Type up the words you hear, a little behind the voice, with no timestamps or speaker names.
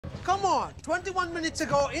Come on, 21 minutes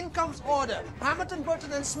ago, in comes order. Hamilton,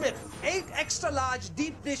 Burton and Smith, 8 extra large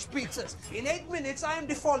deep dish pizzas. In 8 minutes, I am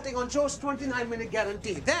defaulting on Joe's 29-minute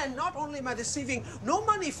guarantee. Then, not only am I receiving no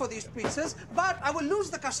money for these pizzas, but I will lose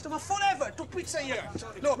the customer forever to Pizza Year.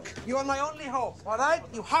 Look, you are my only hope, all right?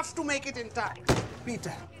 You have to make it in time.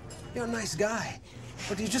 Peter, you're a nice guy,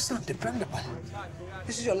 but you're just not dependable.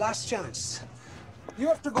 This is your last chance. You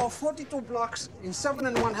have to go 42 blocks in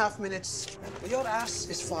 7.5 minutes, or your ass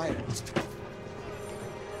is fired.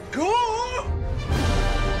 Go!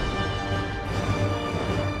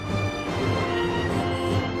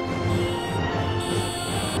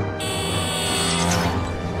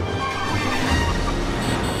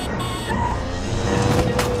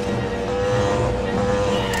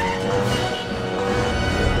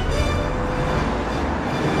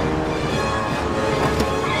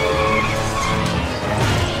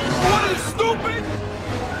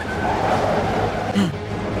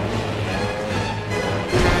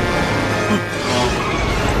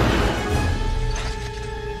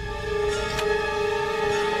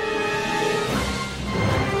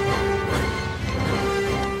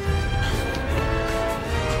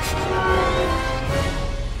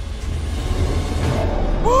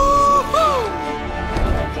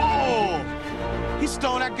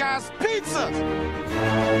 Stole that guy's pizza!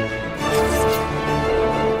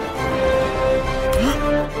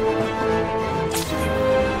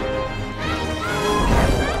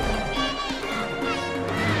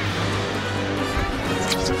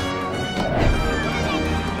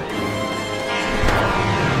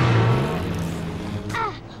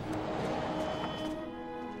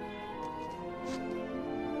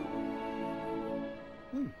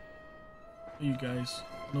 You guys,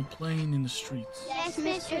 no playing in the streets. Yes,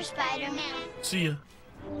 Mr. Spider-Man. See ya.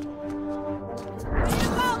 Go,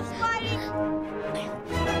 Spidey!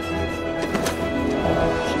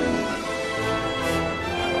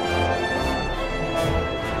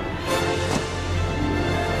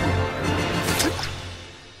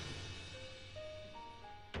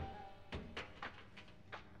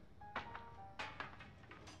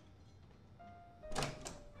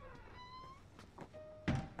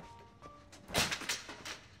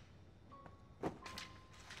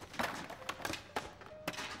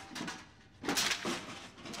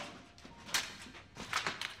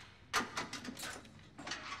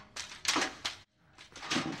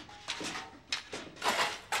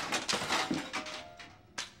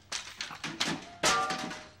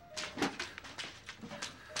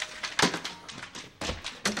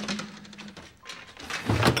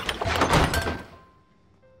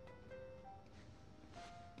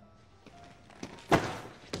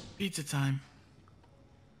 Pizza time.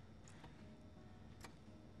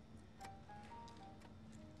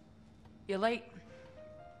 You're late.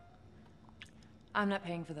 I'm not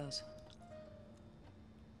paying for those.